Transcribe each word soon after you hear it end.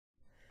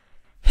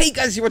Hey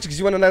guys, you're watching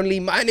the one and only.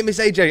 My name is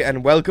AJ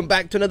and welcome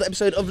back to another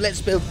episode of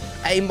Let's Build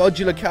a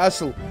Modular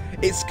Castle.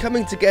 It's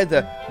coming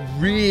together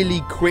really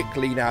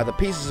quickly now. The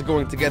pieces are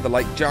going together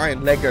like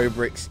giant Lego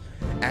bricks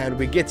and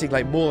we're getting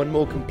like more and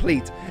more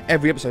complete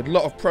every episode. A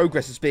lot of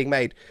progress is being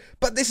made.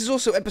 But this is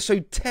also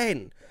episode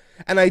 10.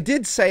 And I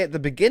did say at the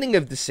beginning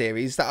of the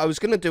series that I was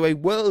going to do a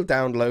world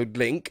download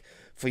link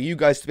for you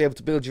guys to be able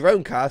to build your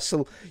own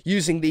castle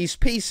using these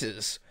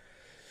pieces.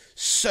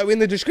 So in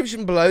the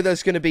description below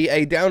there's going to be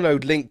a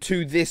download link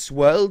to this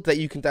world that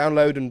you can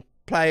download and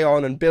play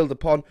on and build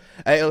upon.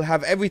 It'll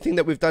have everything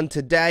that we've done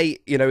today,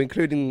 you know,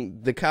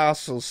 including the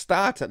castle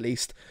start at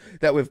least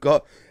that we've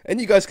got. And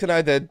you guys can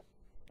either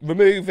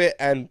remove it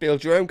and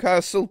build your own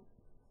castle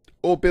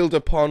or build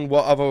upon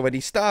what I've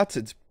already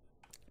started.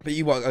 But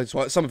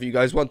some of you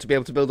guys want to be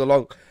able to build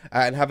along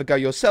and have a go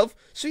yourself.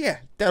 So yeah,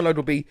 download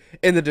will be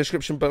in the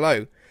description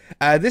below.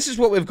 This is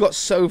what we've got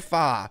so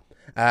far.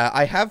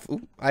 I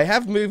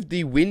have moved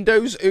the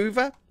windows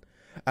over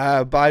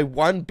by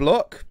one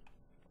block,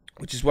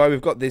 which is why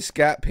we've got this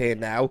gap here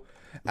now.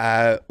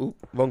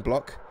 Wrong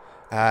block.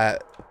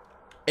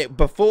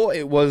 Before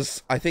it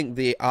was, I think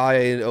the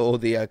iron or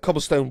the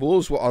cobblestone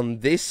walls were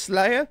on this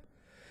layer,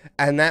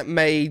 and that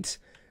made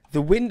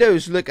the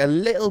windows look a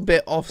little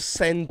bit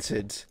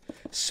off-centered.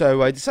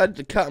 So I decided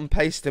to cut and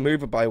paste them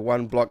over by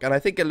one block, and I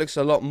think it looks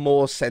a lot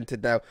more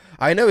centered now.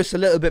 I know it's a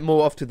little bit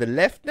more off to the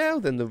left now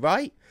than the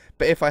right,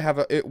 but if I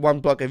have one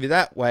block over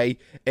that way,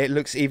 it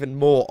looks even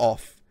more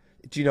off.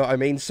 Do you know what I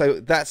mean? So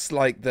that's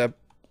like the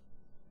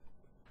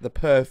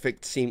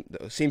perfect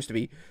seems to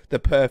be the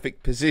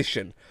perfect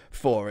position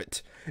for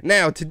it.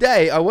 Now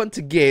today I want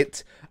to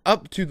get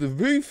up to the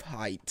roof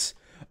height,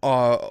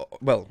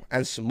 well,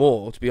 and some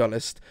more to be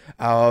honest,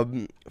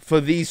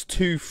 for these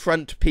two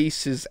front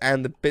pieces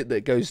and the bit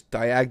that goes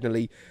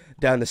diagonally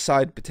down the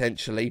side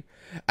potentially.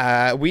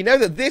 We know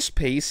that this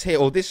piece here,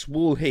 or this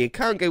wall here,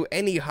 can't go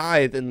any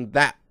higher than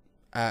that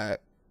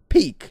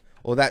peak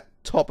or that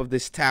top of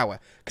this tower,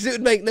 because it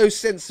would make no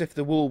sense if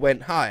the wall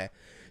went higher.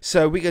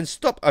 So we can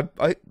stop,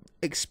 I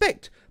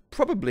expect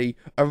probably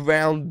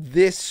around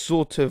this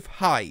sort of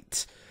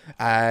height,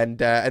 and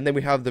then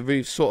we have the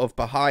roof sort of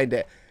behind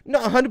it.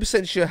 Not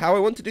 100% sure how I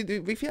want to do the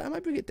roof yet. I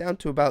might bring it down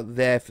to about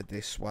there for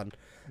this one.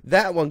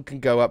 That one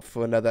can go up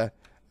for another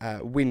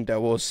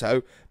window or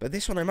so, but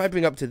this one I might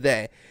bring up to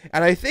there.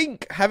 And I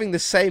think having the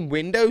same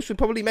windows would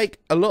probably make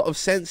a lot of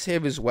sense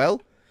here as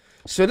well.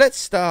 So let's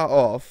start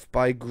off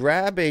by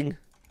grabbing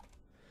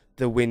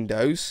the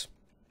windows,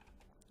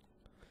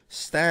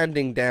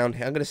 standing down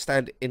here. I'm going to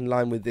stand in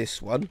line with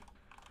this one.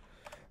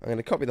 I'm going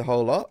to copy the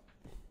whole lot,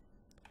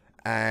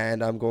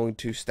 and I'm going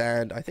to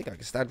stand, I think I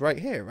can stand right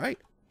here, right?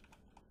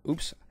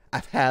 Oops, I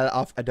fell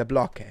off the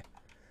block here.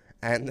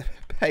 And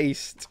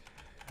paste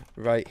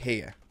right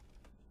here.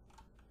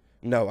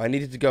 No, I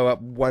needed to go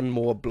up one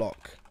more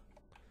block.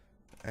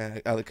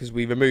 Because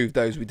we removed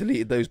those, we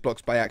deleted those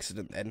blocks by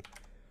accident then.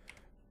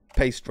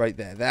 Paste right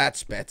there,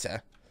 that's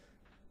better.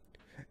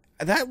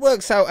 That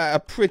works out at a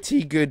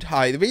pretty good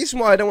height. The reason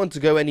why I don't want to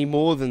go any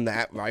more than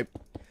that, right,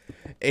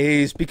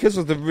 is because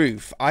of the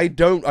roof. I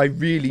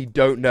really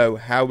don't know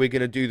how we're going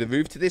to do the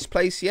roof to this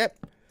place yet.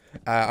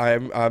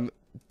 I'm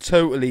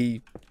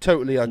totally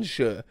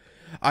unsure.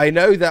 I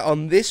know that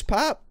on this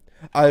part,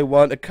 I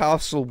want a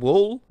castle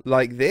wall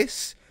like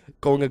this,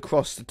 going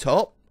across the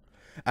top,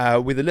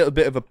 with a little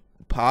bit of a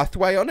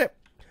pathway on it.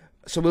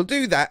 So we'll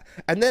do that,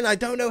 and then I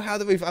don't know how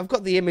the roof... I've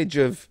got the image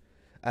of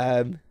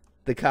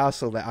the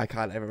castle that I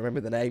can't ever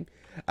remember the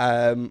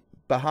name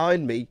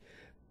behind me,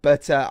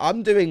 but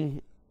I'm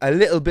doing a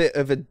little bit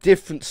of a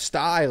different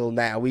style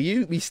now.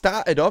 We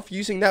started off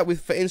using that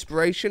for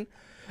inspiration,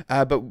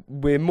 but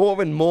we're more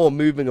and more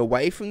moving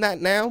away from that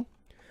now,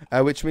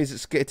 which means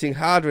it's getting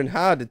harder and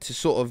harder to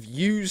sort of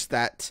use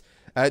that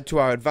to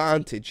our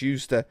advantage.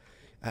 Use the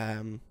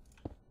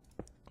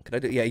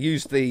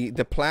use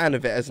the plan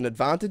of it as an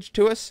advantage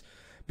to us,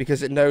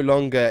 because it no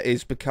longer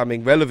is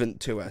becoming relevant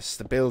to us.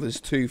 The build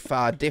is too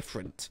far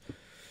different.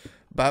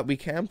 But we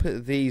can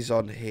put these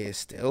on here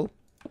still.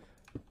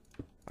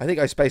 I think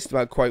I spaced them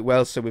out quite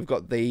well, so we've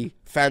got the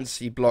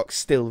fancy blocks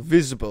still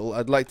visible.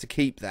 I'd like to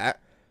keep that.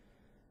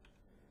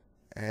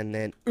 And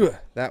then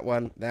that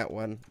one, that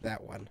one,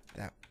 that one,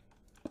 that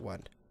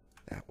one,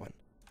 that one,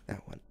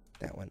 that one,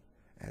 that one,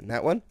 and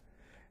that one.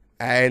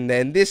 And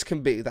then this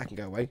can be, that can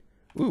go away.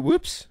 Ooh,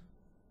 whoops.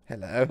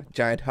 Hello,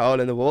 giant hole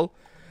in the wall.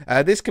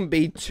 This can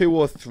be 2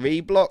 or 3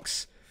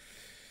 blocks.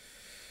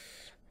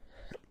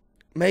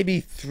 Maybe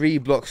 3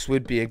 blocks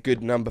would be a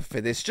good number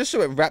for this, just so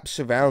it wraps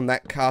around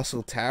that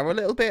castle tower a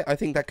little bit. I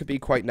think that could be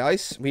quite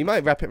nice. We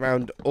might wrap it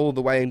around all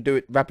the way and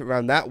wrap it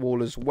around that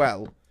wall as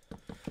well.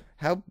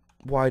 How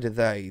wide are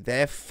they?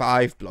 They're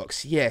 5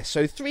 blocks. Yeah,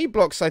 so 3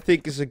 blocks I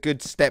think is a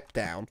good step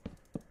down.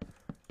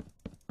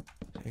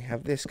 We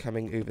have this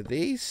coming over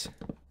these.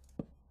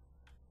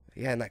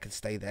 Yeah, and that can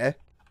stay there.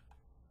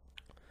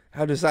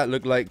 How does that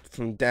look like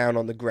from down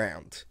on the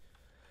ground?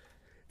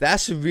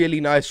 That's a really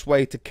nice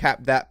way to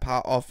cap that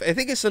part off. I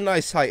think it's a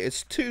nice height.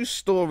 It's 2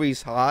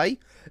 stories high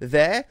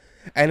there,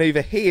 And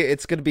over here,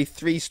 it's going to be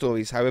 3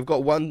 stories. How we've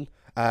got one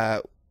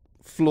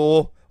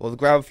floor, or the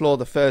ground floor,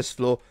 the first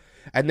floor,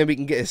 and then we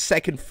can get a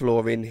second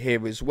floor in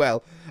here as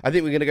well. I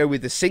think we're going to go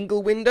with the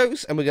single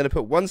windows, and we're going to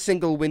put one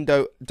single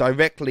window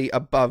directly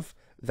above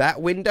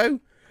that window,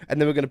 and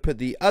then we're going to put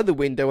the other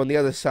window on the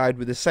other side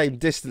with the same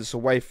distance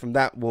away from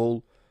that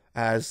wall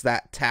as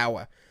that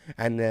tower.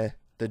 And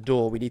the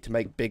door we need to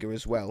make bigger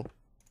as well.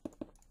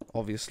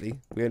 Obviously,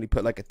 we only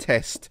put like a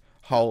test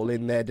hole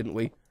in there, didn't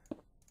we?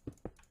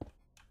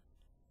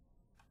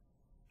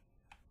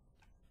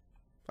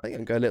 I think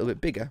I'm going to go a little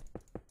bit bigger.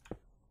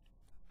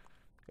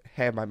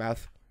 Hair in my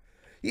mouth.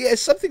 Yeah,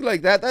 something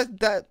like that.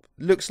 That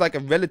looks like a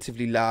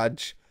relatively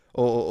large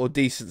or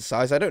decent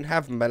size. I don't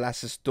have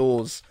molasses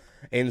doors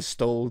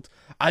installed.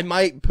 I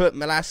might put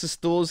molasses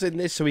doors in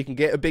this so we can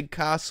get a big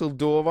castle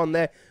door on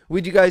there.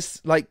 Would you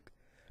guys like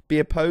be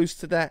opposed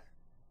to that?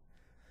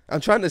 I'm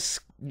trying to...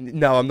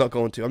 No, I'm not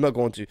going to. I'm not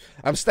going to.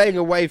 I'm staying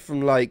away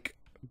from like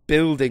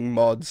building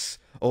mods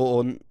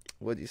or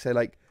what do you say,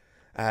 like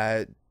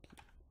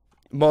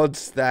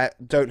mods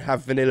that don't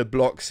have vanilla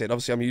blocks in.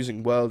 Obviously, I'm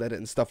using world edit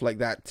and stuff like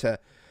that to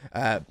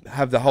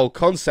have the whole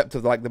concept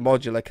of like the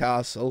modular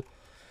castle.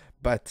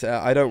 But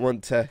I don't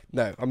want to.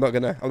 No, I'm not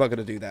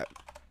gonna do that.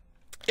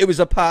 It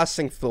was a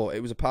passing thought.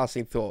 It was a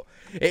passing thought.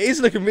 It is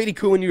looking really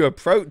cool when you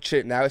approach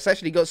it now. It's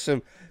actually got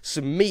some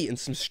meat and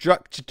some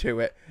structure to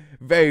it.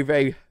 Very,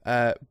 very,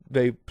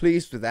 very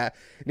pleased with that.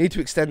 Need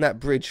to extend that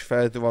bridge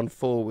further on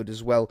forward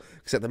as well,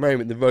 because at the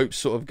moment the ropes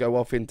sort of go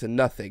off into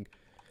nothing.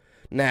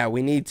 Now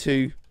we need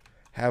to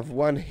have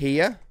one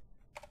here,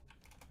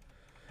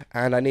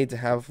 and I need to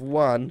have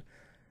one.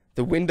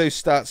 The window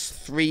starts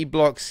 3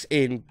 blocks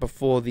in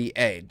before the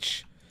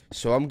edge,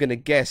 so I'm gonna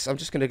guess. I'm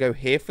just gonna go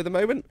here for the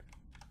moment.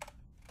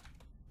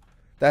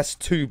 That's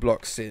 2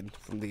 blocks in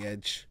from the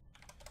edge.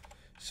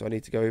 So I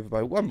need to go over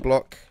by 1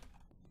 block.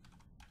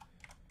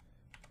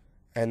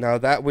 And now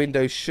that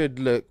window should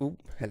look... Ooh,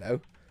 hello.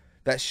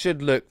 That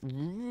should look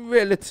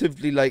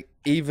relatively like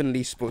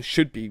evenly...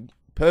 Should be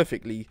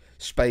perfectly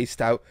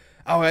spaced out.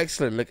 Oh,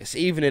 excellent. Look, it's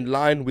even in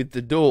line with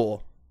the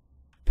door.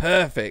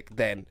 Perfect,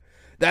 then.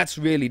 That's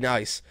really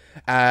nice.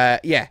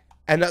 Yeah.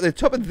 And at the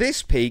top of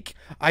this peak,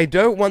 I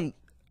don't want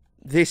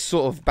this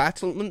sort of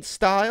battlement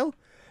style.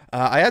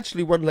 I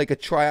actually want like a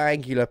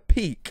triangular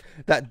peak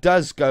that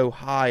does go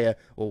higher,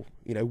 or,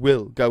 you know,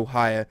 will go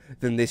higher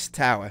than this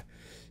tower.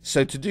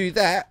 So to do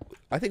that,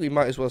 I think we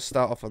might as well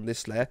start off on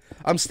this layer.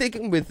 I'm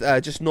sticking with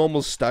just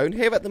normal stone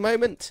here at the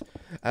moment.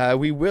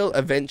 We will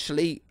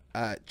eventually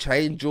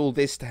change all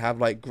this to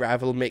have like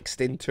gravel mixed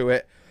into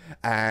it,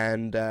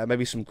 and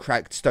maybe some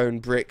cracked stone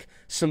brick,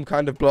 some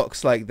kind of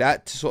blocks like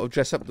that to sort of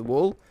dress up the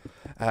wall.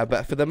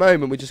 But for the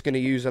moment, we're just going to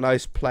use a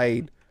nice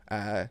plain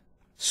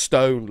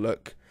stone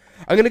look.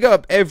 I'm going to go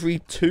up every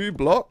 2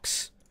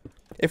 blocks.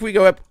 If we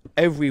go up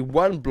every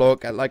 1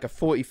 block at like a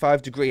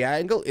 45-degree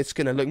angle, it's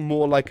going to look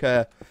more like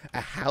a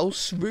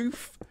house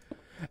roof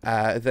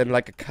than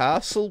like a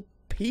castle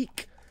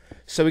peak.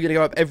 So we're going to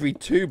go up every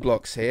 2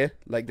 blocks here,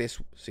 like this.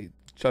 See,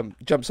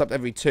 jumps up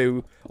every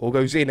 2, or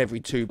goes in every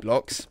 2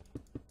 blocks.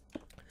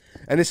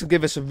 And this will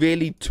give us a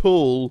really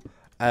tall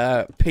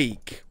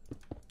peak.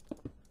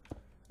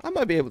 I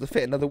might be able to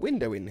fit another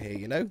window in here,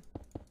 you know.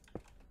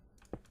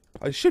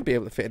 I should be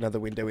able to fit another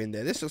window in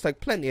there. This looks like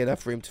plenty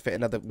enough room to fit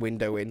another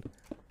window in.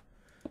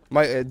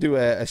 Might do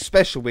a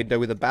special window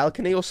with a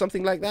balcony or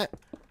something like that.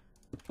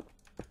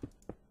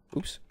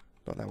 Oops,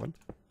 not that one.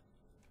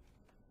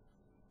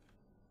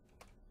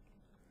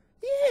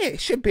 Yeah, it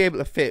should be able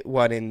to fit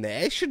one in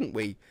there, shouldn't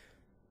we?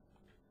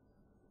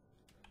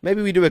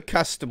 Maybe we do a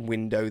custom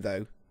window,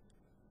 though.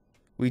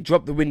 We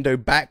drop the window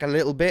back a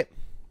little bit.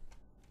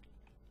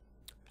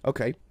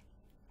 Okay.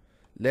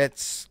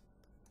 Let's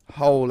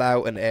hole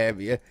out an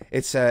area.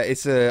 It's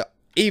a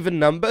even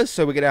number,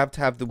 so we're gonna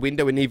have the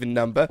window an even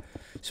number.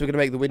 So we're gonna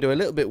make the window a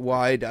little bit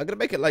wider. I'm gonna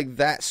make it like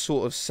that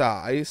sort of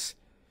size.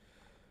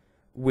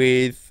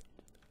 With,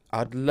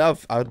 I'd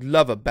love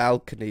a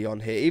balcony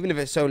on here, even if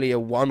it's only a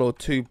 1 or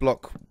 2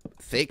 block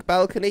thick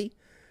balcony.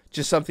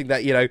 Just something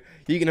that, you know,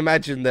 you can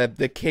imagine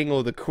the king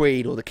or the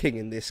queen, or the king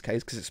in this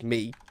case, because it's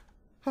me,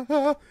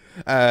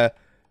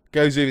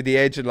 goes over the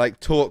edge and like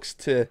talks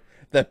to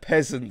the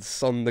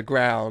peasants on the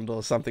ground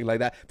or something like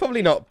that.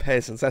 Probably not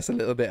peasants, that's a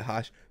little bit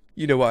harsh.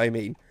 You know what I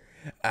mean.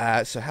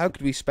 So how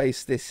could we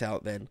space this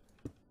out then?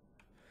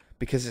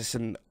 Because it's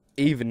an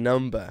even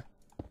number.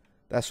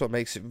 That's what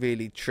makes it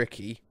really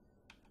tricky.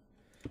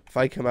 If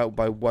I come out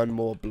by 1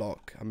 more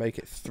block, I make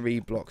it 3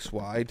 blocks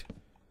wide.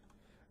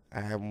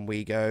 And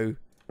we go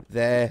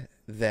there,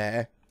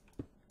 there.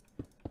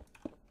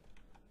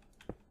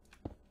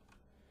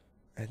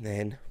 And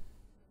then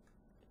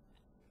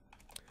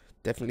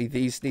definitely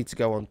these need to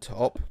go on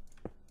top.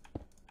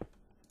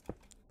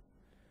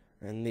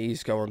 And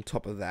these go on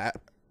top of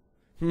that.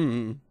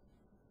 Do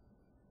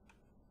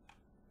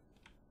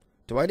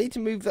I need to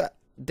move that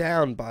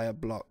down by a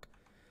block?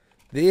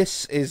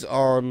 This is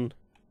on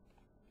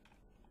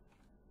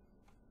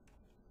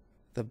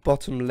the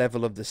bottom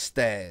level of the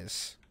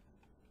stairs.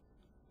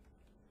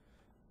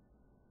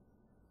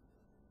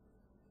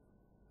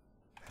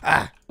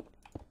 Ah!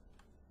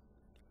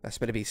 That's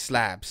meant to be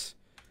slabs.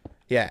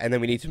 Yeah, and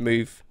then we need to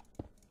move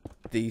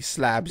the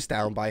slabs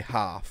down by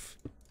half.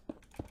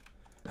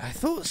 I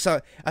thought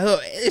so. I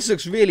thought, this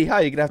looks really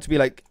high. You're going to have to be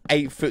like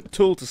 8 foot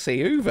tall to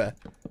see over.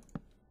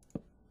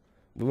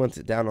 We want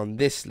it down on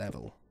this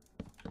level.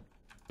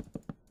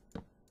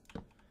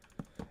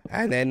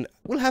 And then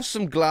we'll have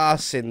some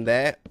glass in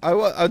there.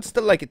 I'd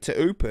still like it to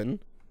open,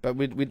 but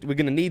we're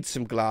going to need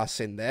some glass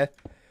in there.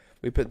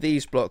 We put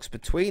these blocks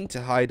between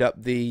to hide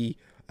up the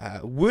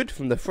wood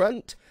from the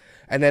front.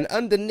 And then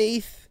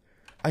underneath,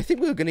 I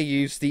think we're going to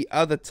use the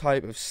other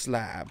type of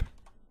slab.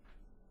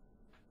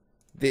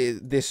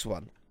 This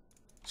one.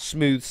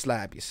 Smooth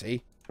slab, you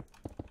see.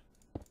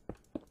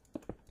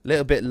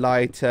 Little bit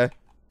lighter.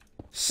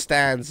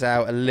 Stands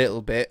out a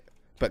little bit,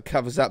 but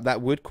covers up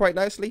that wood quite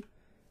nicely.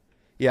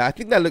 Yeah, I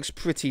think that looks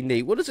pretty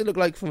neat. What does it look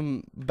like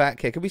from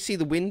back here? Can we see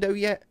the window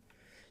yet?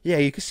 Yeah,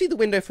 you can see the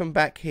window from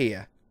back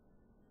here.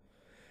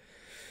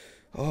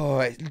 Oh,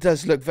 it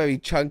does look very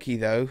chunky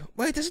though.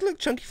 Well, it doesn't look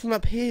chunky from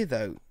up here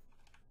though.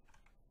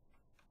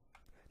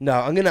 No,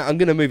 I'm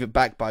gonna move it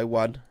back by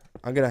 1.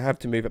 I'm gonna have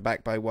to move it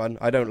back by 1.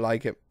 I don't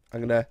like it. I'm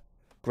gonna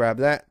grab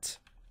that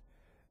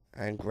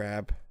and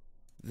grab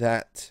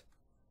that,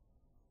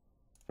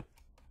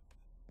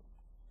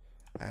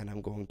 and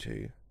I'm going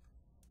to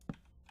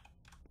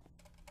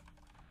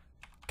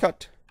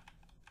cut,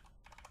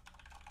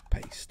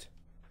 paste.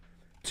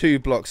 2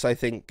 blocks, I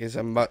think, is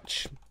a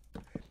much.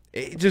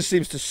 It just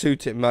seems to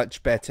suit it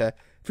much better.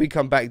 If we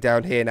come back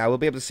down here now, we'll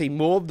be able to see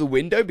more of the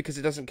window because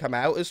it doesn't come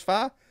out as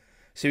far.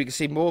 So we can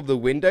see more of the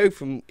window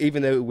from,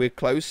 even though we're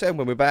closer. And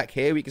when we're back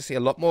here, we can see a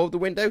lot more of the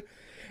window.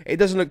 It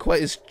doesn't look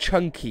quite as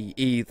chunky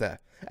either.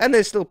 And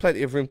there's still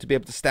plenty of room to be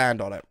able to stand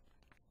on it.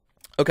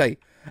 Okay,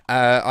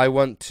 I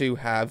want to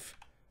have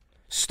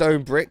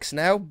stone bricks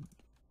now.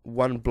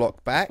 1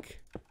 block back.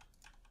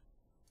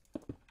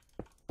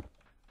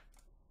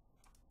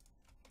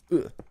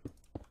 Ugh.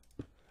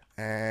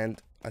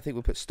 And I think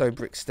we'll put stone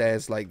brick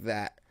stairs like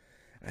that.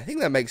 I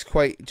think that makes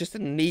quite just a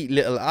neat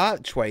little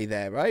archway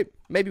there, right?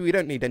 Maybe we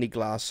don't need any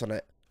glass on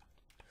it.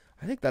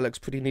 I think that looks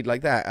pretty neat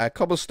like that.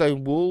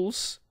 Cobblestone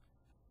walls.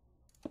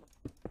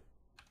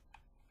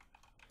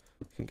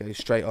 Can go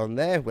straight on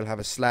there. We'll have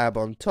a slab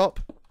on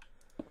top.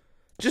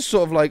 Just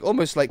sort of like,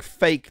 almost like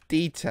fake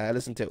detail,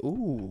 isn't it?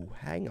 Ooh,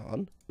 hang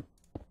on.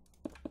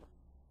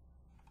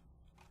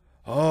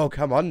 Oh,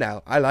 come on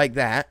now. I like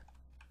that.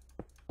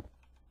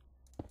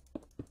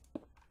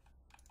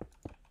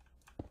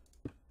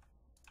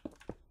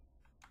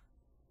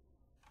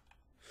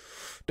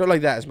 Don't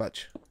like that as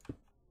much.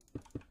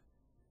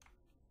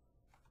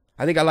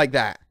 I think I like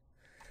that.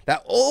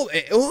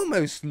 It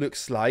almost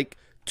looks like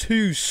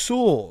 2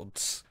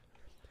 swords.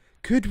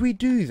 Could we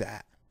do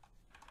that?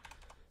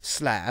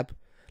 Slab.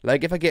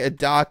 Like if I get a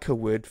darker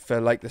wood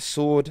for like the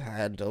sword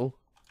handle.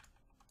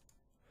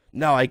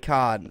 No, I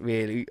can't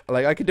really.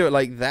 Like I could do it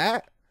like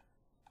that.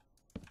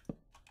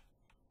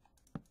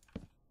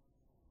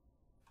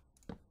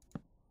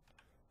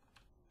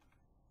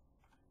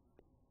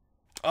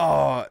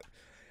 Oh,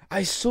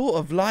 I sort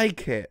of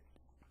like it.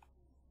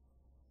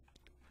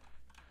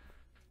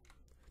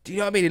 Do you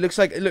know what I mean? It looks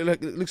like it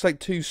looks like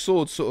 2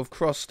 swords sort of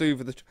crossed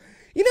over the.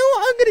 You know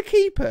what? I'm gonna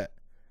keep it.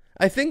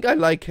 I think I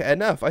like it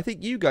enough. I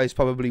think you guys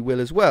probably will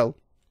as well.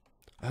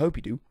 I hope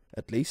you do,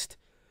 at least.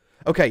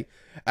 Okay.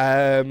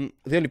 The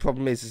only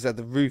problem is that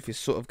the roof is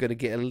sort of gonna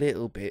get a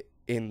little bit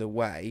in the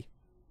way,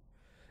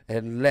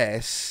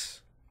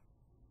 unless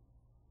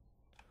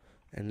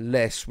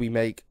we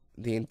make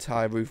the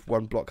entire roof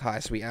 1 block high.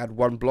 So we add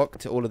 1 block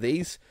to all of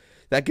these.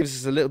 That gives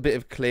us a little bit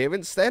of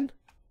clearance then.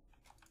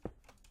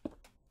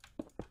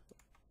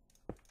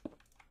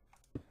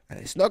 And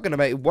it's not going to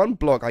make 1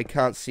 block. I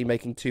can't see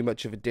making too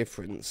much of a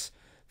difference.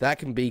 That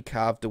can be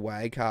carved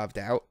away, carved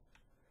out.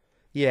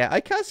 Yeah,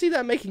 I can't see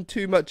that making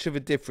too much of a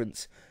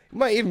difference. You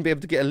might even be able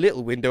to get a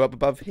little window up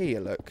above here,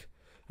 look.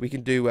 We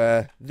can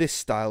do this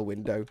style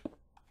window.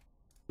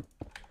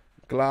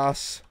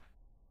 Glass.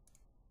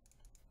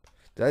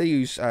 Did I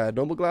use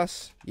normal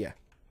glass? Yeah.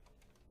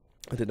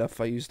 I don't know if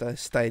I used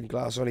stained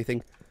glass or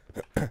anything.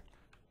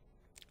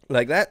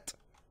 Like that.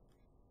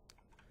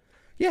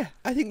 Yeah,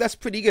 I think that's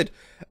pretty good.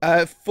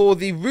 For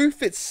the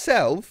roof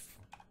itself,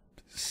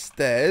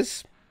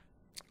 stairs,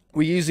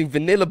 we're using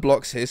vanilla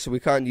blocks here, so we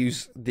can't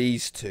use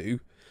these 2.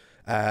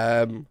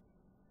 I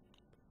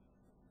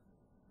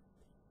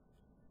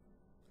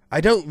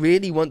don't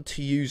really want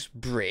to use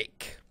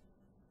brick.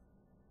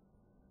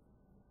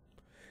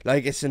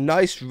 Like, it's a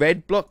nice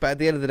red block, but at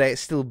the end of the day,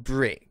 it's still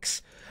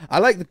bricks. I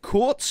like the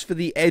quartz for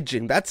the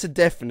edging. That's a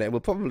definite. We'll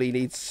probably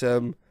need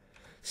some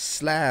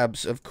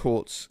slabs of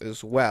quartz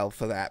as well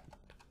for that.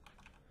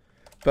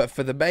 But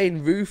for the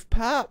main roof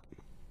part,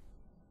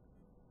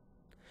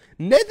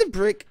 nether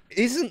brick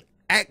isn't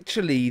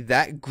actually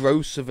that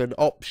gross of an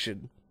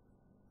option.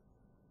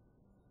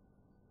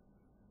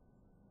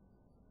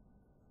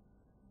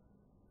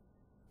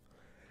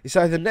 It's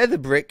either nether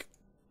brick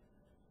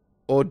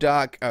or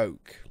dark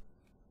oak.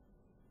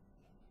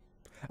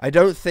 I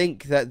don't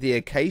think that the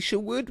acacia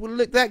wood will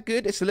look that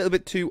good. It's a little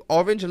bit too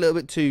orange, a little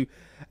bit too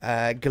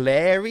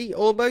glary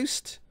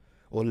almost.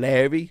 Or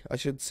leery, I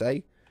should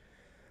say.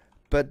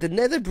 But the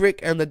nether brick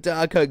and the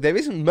dark oak, there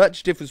isn't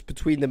much difference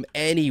between them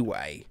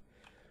anyway.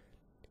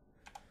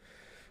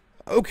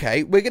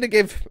 Okay, I'm gonna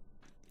give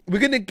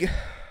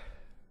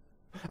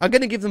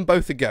them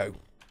both a go.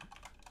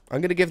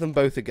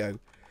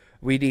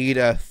 We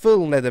need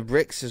full nether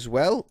bricks as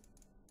well.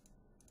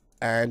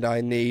 And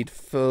I need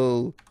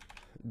full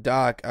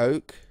dark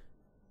oak.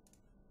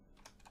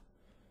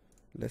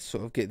 Let's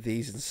sort of get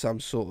these in some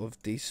sort of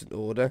decent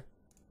order.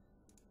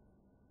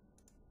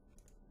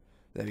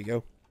 There we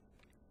go.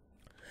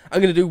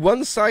 I'm going to do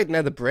one side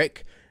nether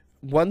brick,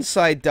 one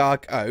side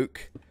dark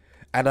oak,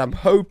 and I'm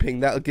hoping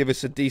that'll give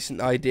us a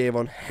decent idea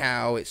on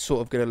how it's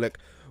sort of going to look.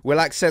 We'll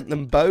accent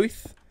them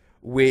both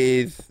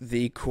with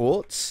the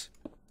quartz,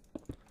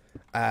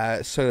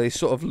 so they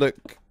sort of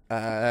look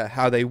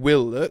how they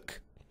will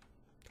look.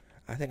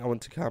 I think I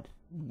want to come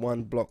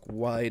one block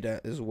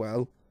wider as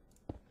well,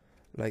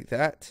 like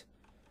that.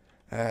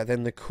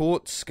 Then the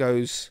quartz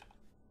goes...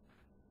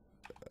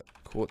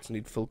 quartz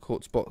need full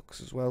quartz box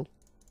as well.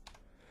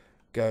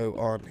 Go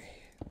on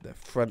the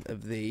front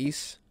of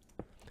these,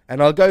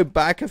 and I'll go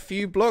back a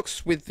few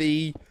blocks with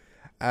the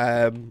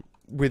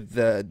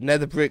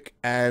nether brick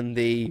and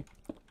the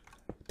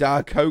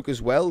dark oak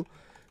as well,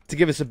 to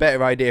give us a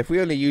better idea. If we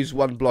only use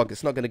one block,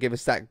 it's not going to give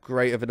us that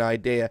great of an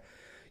idea.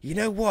 You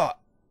know what?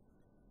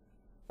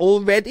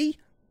 Already,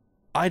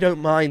 I don't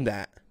mind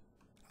that.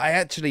 I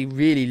actually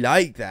really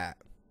like that.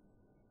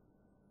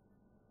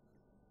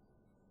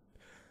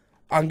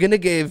 I'm going to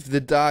give the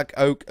dark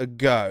oak a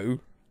go.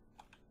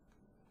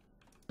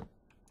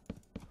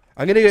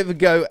 I'm going to give it a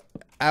go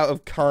out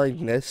of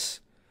kindness,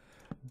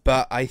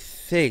 but I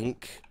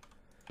think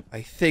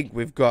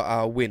we've got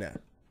our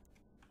winner.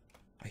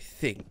 I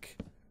think.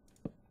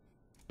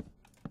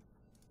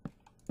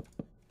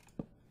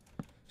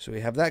 So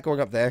we have that going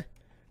up there.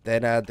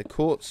 Then add the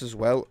quartz as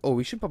well. Oh,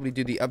 we should probably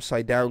do the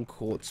upside down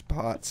quartz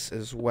parts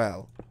as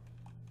well.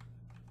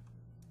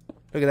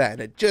 Look at that,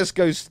 and it just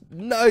goes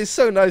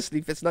so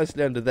nicely, fits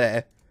nicely under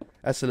there.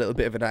 That's a little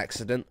bit of an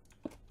accident.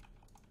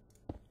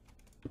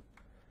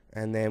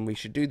 And then we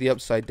should do the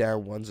upside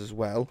down ones as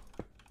well.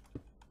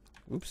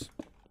 Oops.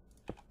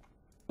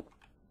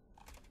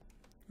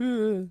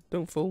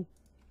 Don't fall.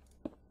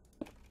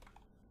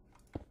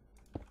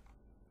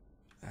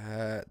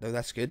 No,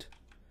 that's good.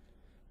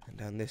 And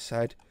down this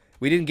side.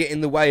 We didn't get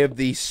in the way of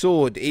the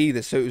sword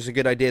either, so it was a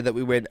good idea that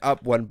we went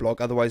up one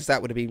block. Otherwise,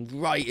 that would have been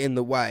right in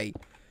the way.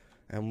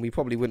 And we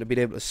probably wouldn't have been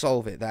able to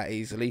solve it that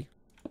easily.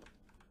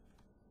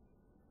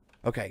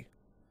 Okay.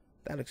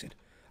 That looks good.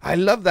 I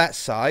love that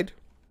side.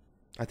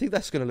 I think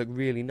that's going to look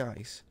really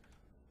nice.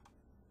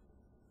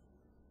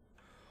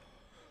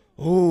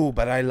 Oh,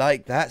 but I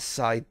like that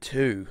side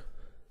too.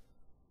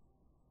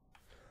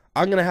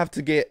 I'm going to have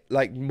to get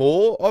like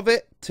more of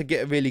it to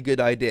get a really good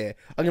idea.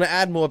 I'm going to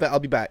add more of it. I'll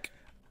be back.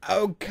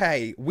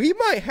 Okay. We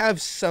might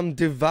have some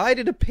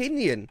divided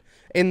opinion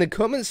in the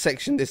comments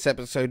section this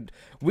episode.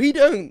 We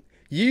don't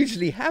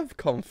usually have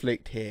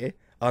conflict here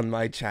on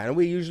my channel.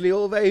 We're usually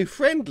all very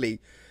friendly.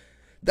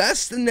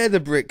 That's the nether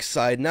brick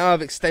side. Now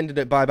I've extended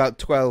it by about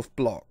 12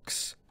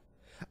 blocks.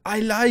 I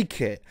like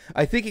it.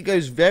 I think it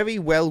goes very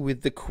well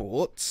with the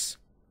quartz.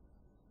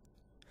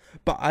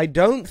 But I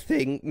don't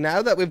think,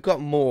 now that we've got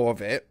more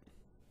of it,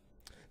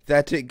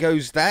 that it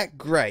goes that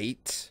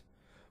great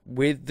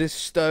with the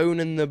stone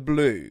and the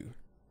blue.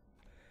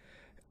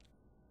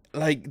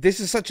 Like, this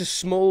is such a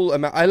small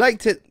amount. I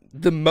liked it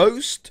the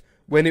most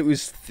when it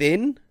was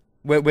thin,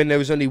 when there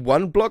was only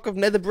one block of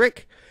nether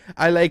brick.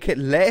 I like it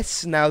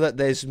less now that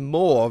there's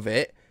more of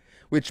it,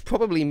 which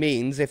probably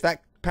means, if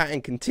that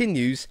pattern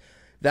continues,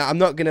 that I'm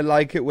not going to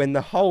like it when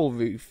the whole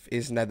roof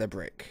is nether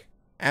brick.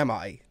 Am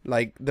I?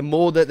 Like, the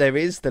more that there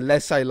is, the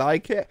less I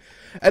like it.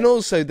 And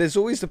also, there's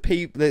always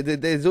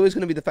there's always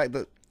going to be the fact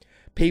that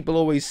people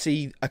always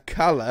see a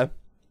colour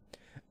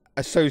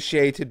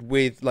associated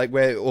with, like,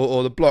 where,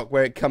 or the block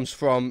where it comes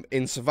from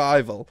in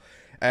survival.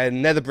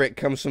 And nether brick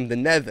comes from the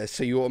nether,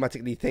 so you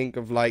automatically think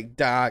of like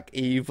dark,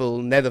 evil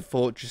nether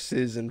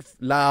fortresses and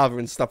lava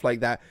and stuff like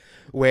that.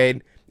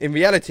 When in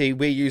reality,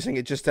 we're using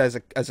it just as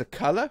a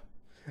color.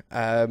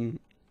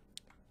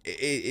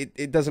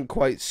 It doesn't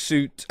quite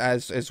suit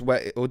as well,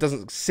 or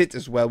doesn't sit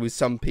as well with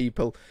some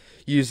people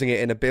using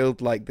it in a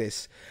build like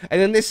this. And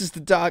then this is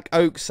the dark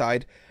oak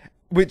side,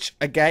 which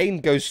again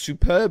goes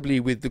superbly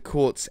with the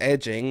quartz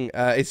edging.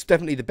 It's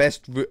definitely the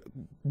best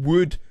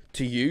wood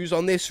to use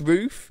on this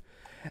roof.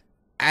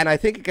 And I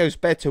think it goes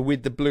better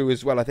with the blue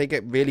as well. I think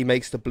it really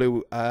makes the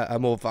blue a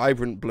more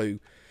vibrant blue.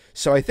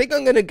 So I think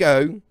I'm going to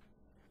go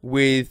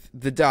with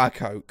the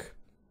dark oak.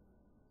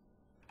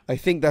 I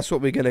think that's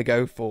what we're going to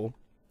go for.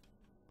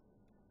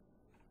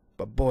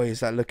 But boy,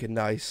 is that looking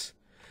nice.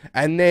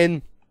 And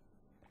then,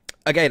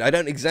 again, I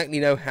don't exactly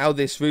know how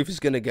this roof is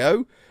going to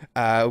go.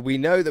 We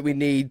know that we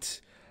need...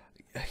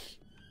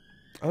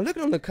 I'm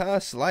looking on the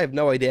castle. I have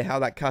no idea how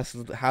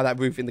that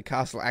roof in the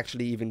castle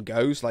actually even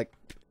goes. Like,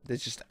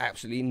 There's just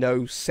absolutely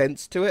no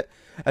sense to it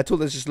at all.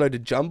 There's just a load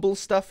of jumble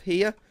stuff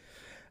here.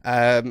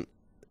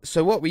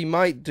 So what we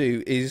might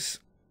do is,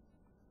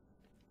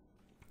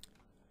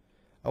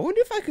 I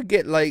wonder if I could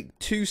get like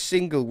 2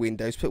 single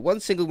windows, put 1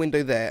 single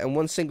window there and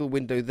 1 single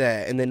window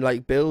there, and then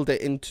like build it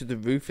into the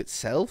roof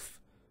itself.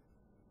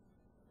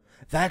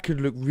 That could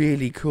look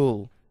really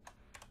cool.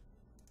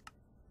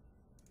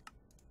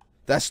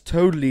 That's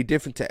totally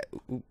different to...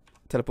 Ooh,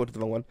 teleported the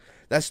wrong one.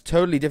 That's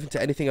totally different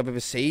to anything I've ever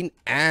seen,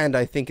 and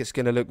I think it's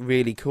going to look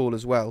really cool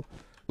as well.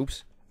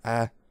 Oops.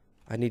 I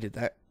needed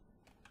that.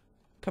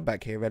 Come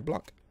back here, red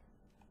block.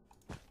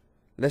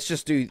 Let's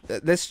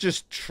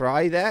just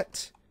try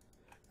that,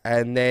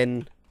 and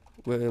then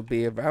we'll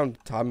be around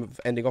time of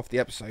ending off the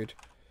episode.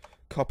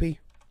 Copy.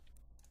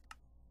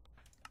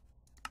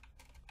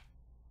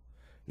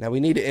 Now we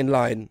need it in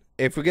line.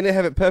 If we're going to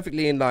have it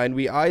perfectly in line,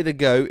 we either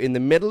go in the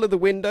middle of the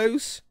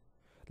windows,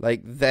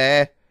 like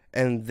there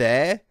and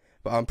there,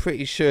 but I'm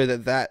pretty sure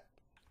that that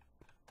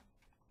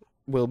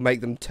will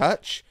make them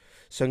touch.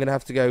 So I'm going to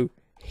have to go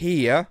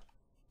here.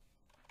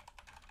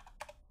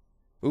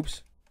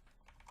 Oops.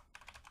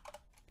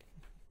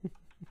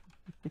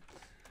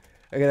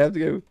 I'm going to have to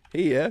go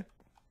here.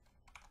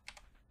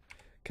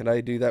 Can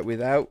I do that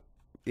without...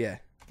 Yeah,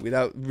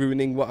 without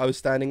ruining what I was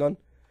standing on?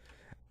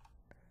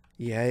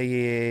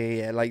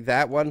 Yeah, like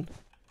that one.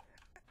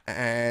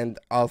 And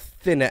I'll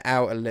thin it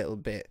out a little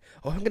bit.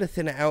 Oh, I'm going to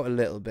thin it out a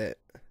little bit.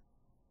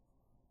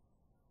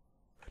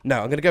 No,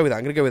 I'm going to go with that.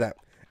 I'm going to go with that.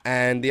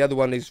 And the other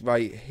one is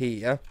right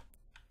here.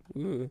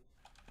 Ooh.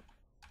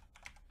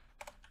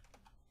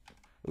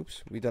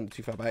 Oops, we've done it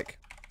too far back.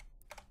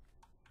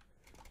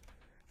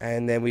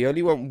 And then we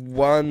only want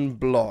 1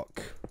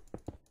 block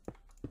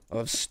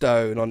of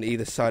stone on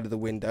either side of the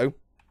window.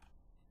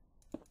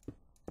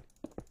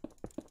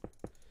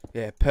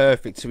 Yeah,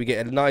 perfect. So we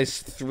get a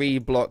nice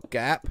 3-block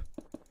gap.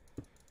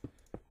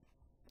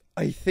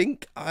 I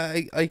think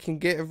I can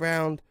get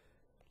around...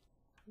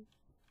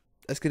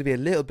 That's going to be a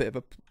little bit of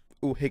a...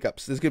 Oh,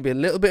 hiccups. There's going to be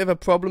a little bit of a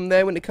problem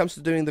there when it comes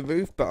to doing the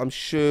roof, but I'm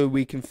sure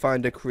we can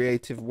find a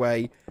creative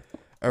way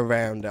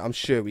around it. I'm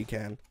sure we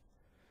can.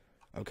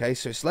 Okay,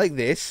 so it's like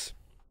this.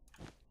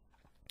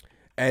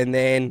 And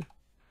then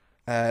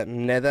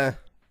nether...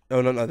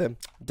 Oh, no, the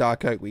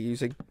dark oak we're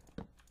using.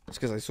 It's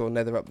because I saw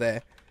nether up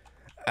there.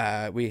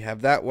 We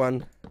have that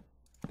one,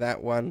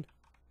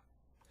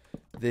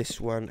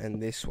 this one,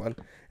 and this one.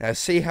 Now,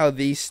 see how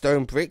these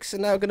stone bricks are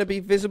now going to be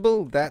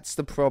visible? That's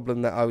the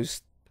problem that I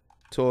was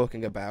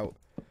talking about.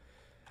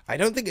 I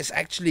don't think it's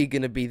actually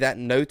going to be that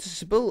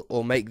noticeable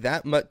or make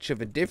that much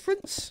of a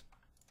difference.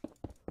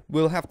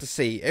 We'll have to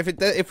see.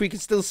 If we can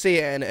still see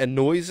it and it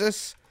annoys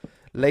us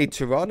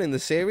later on in the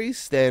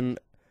series, then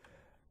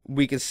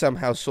we can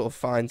somehow sort of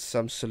find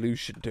some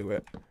solution to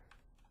it.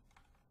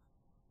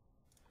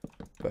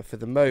 But for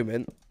the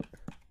moment,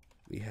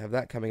 we have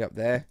that coming up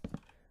there,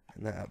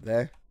 and that up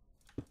there.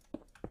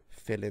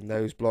 Fill in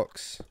those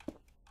blocks.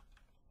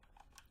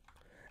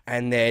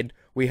 And then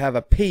we have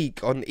a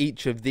peak on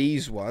each of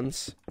these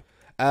ones.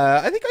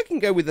 I think I can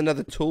go with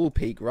another tall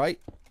peak, right?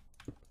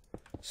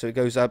 So it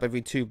goes up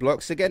every 2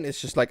 blocks again. It's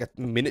just like a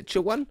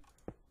miniature one.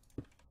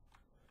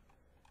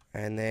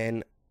 And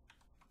then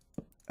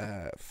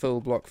full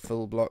block,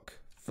 full block,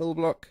 full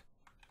block,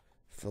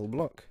 full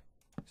block.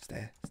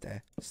 Stair,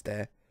 stair,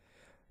 stair.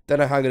 Don't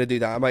know how I'm going to do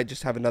that. I might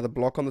just have another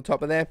block on the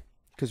top of there,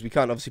 because we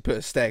can't obviously put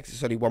a stair because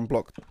it's only 1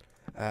 block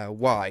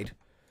wide.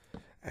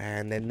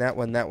 And then that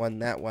one, that one,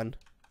 that one.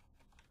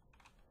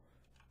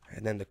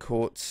 And then the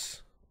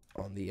quartz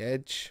on the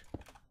edge.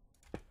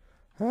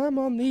 I'm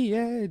on the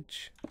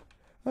edge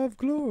of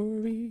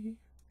glory.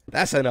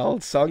 That's an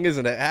old song,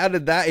 isn't it? How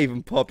did that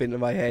even pop into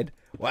my head?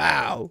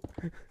 Wow.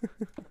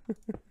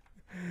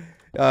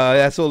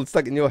 That's all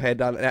stuck in your head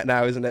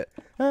now, isn't it?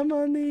 I'm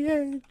on the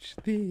edge,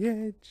 the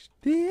edge,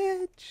 the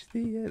edge,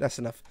 the edge. That's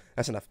enough.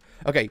 That's enough.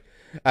 Okay.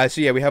 So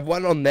yeah, we have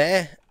one on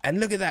there, and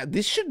look at that.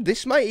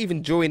 This might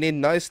even join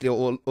in nicely,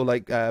 or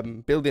like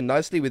build in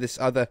nicely with this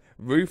other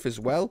roof as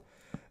well.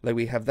 Like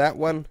we have that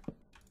one,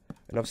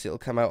 and obviously it'll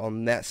come out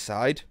on that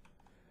side.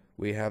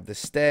 We have the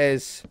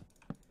stairs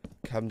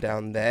come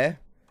down there.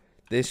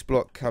 This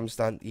block comes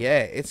down.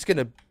 Yeah, it's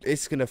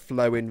gonna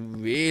flow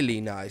in really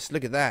nice.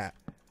 Look at that.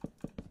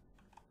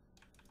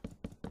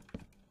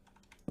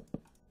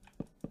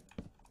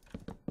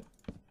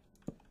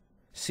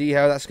 See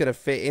how that's going to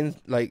fit in,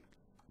 like,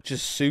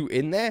 just suit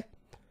in there?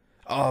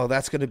 Oh,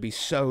 that's going to be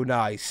so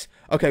nice.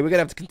 Okay, we're going to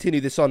have to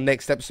continue this on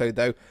next episode,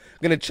 though.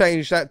 I'm going to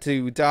change that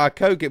to dark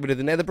oak, get rid of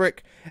the nether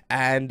brick,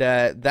 and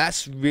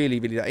that's really,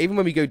 really nice. Even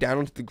when we go down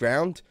onto the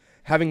ground,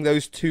 having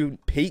those 2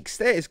 peaks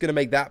there is going to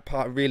make that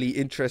part really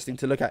interesting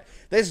to look at.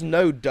 There's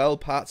no dull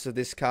parts of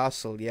this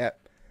castle yet.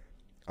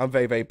 I'm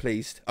very, very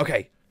pleased.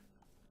 Okay,